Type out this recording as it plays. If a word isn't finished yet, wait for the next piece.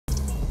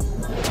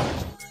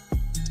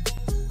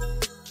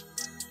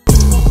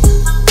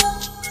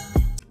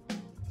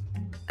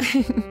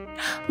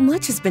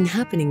Much has been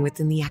happening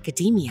within the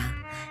academia,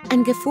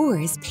 and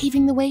Gafoor is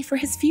paving the way for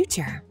his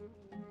future.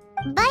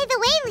 By the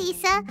way,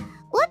 Lisa,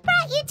 what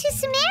brought you to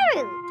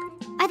Sumeru?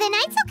 Are the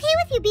nights okay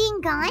with you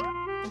being gone?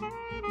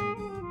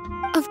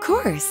 Of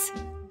course.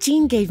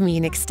 Jean gave me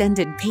an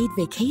extended paid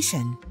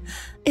vacation.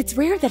 It's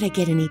rare that I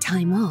get any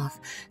time off,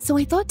 so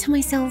I thought to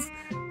myself,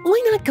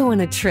 why not go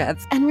on a trip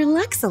and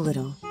relax a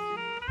little?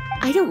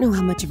 I don't know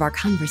how much of our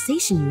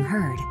conversation you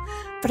heard,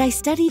 but I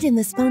studied in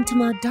the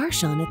Spontamad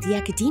Darshan at the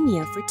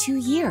academia for 2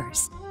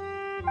 years.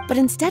 But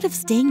instead of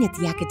staying at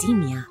the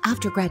academia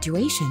after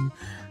graduation,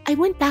 I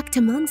went back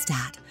to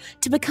Mondstadt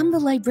to become the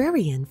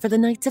librarian for the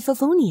Knights of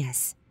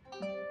Favonius.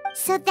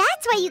 So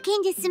that's why you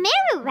came to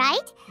Sumeru,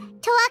 right?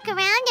 To walk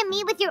around and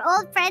meet with your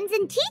old friends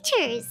and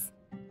teachers.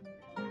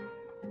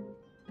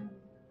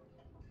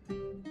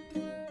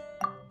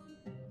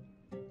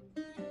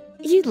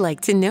 You'd like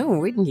to know,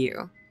 wouldn't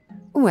you?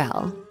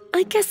 Well,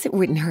 I guess it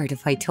wouldn't hurt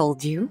if I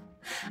told you.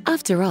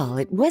 After all,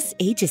 it was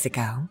ages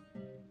ago.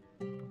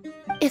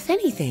 If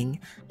anything,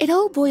 it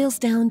all boils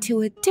down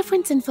to a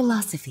difference in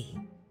philosophy.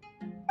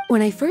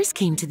 When I first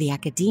came to the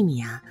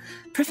academia,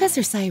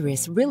 Professor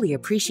Cyrus really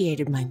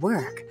appreciated my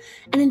work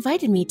and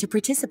invited me to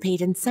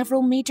participate in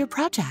several major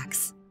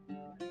projects.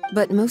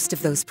 But most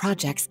of those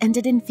projects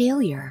ended in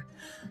failure.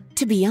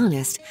 To be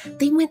honest,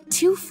 they went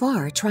too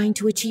far trying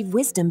to achieve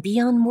wisdom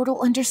beyond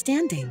mortal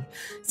understanding,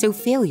 so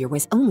failure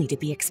was only to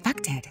be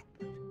expected.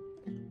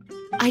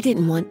 I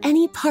didn't want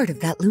any part of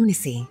that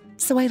lunacy,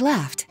 so I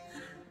left.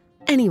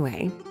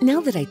 Anyway,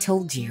 now that I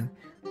told you,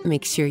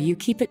 make sure you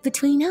keep it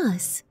between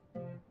us.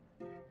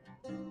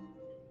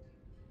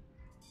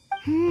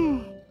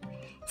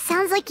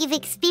 Sounds like you've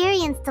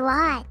experienced a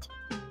lot.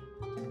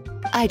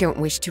 I don't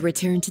wish to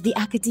return to the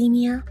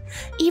academia,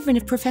 even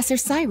if Professor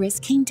Cyrus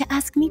came to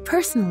ask me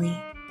personally.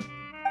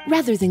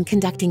 Rather than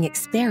conducting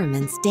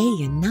experiments day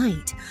and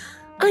night,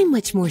 I'm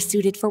much more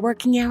suited for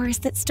working hours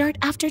that start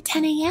after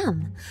 10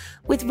 a.m.,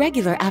 with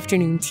regular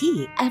afternoon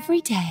tea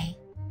every day.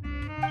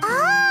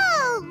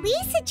 Oh,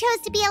 Lisa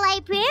chose to be a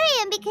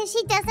librarian because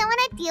she doesn't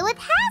want to deal with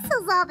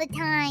hassles all the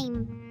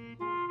time.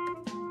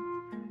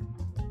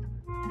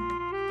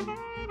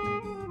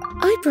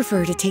 I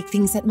prefer to take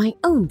things at my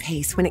own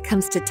pace when it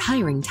comes to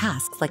tiring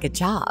tasks like a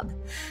job.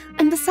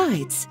 And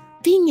besides,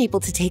 being able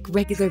to take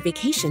regular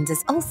vacations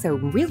is also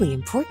really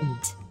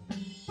important.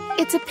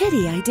 It's a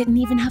pity I didn't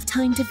even have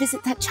time to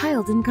visit that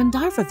child in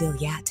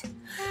Gandharvaville yet.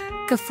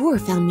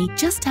 Gafoor found me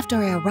just after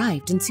I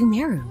arrived in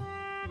Sumeru.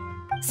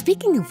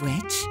 Speaking of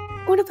which,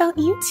 what about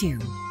you two?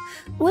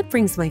 What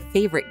brings my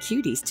favorite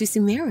cuties to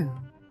Sumeru?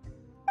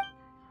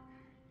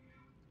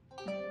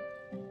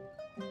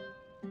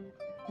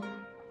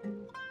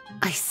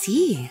 I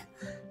see.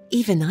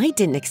 Even I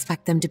didn't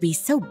expect them to be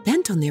so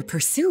bent on their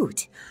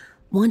pursuit,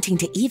 wanting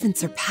to even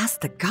surpass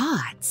the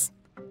gods.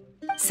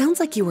 Sounds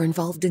like you were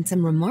involved in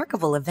some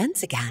remarkable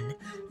events again,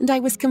 and I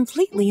was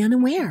completely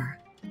unaware.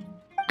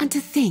 And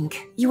to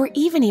think, you were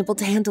even able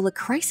to handle a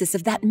crisis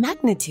of that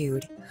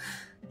magnitude.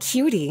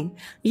 Cutie,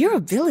 your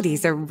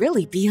abilities are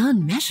really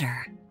beyond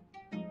measure.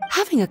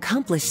 Having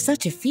accomplished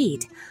such a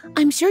feat,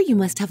 I'm sure you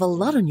must have a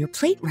lot on your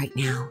plate right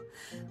now.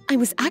 I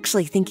was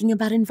actually thinking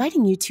about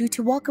inviting you two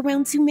to walk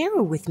around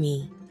Sumeru with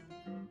me.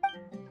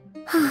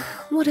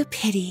 What a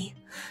pity.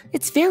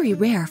 It's very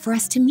rare for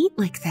us to meet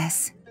like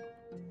this.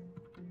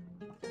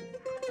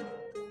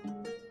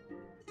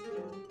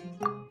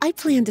 I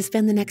plan to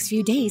spend the next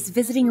few days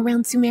visiting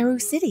around Sumeru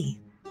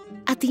City.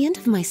 At the end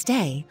of my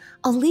stay,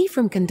 I'll leave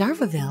from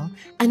Gandharvaville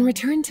and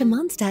return to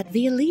Mondstadt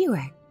via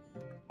Liyue.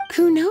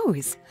 Who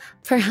knows?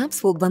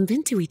 Perhaps we'll bump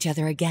into each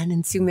other again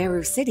in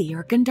Sumeru City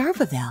or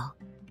Gandharvaville.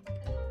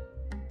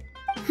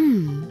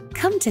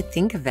 Come to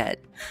think of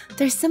it,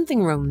 there's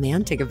something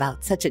romantic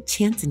about such a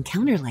chance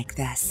encounter like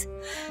this.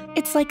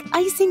 It's like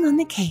icing on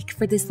the cake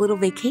for this little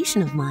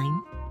vacation of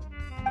mine.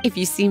 If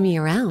you see me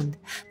around,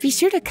 be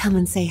sure to come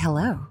and say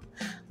hello.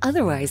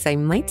 Otherwise, I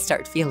might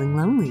start feeling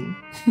lonely.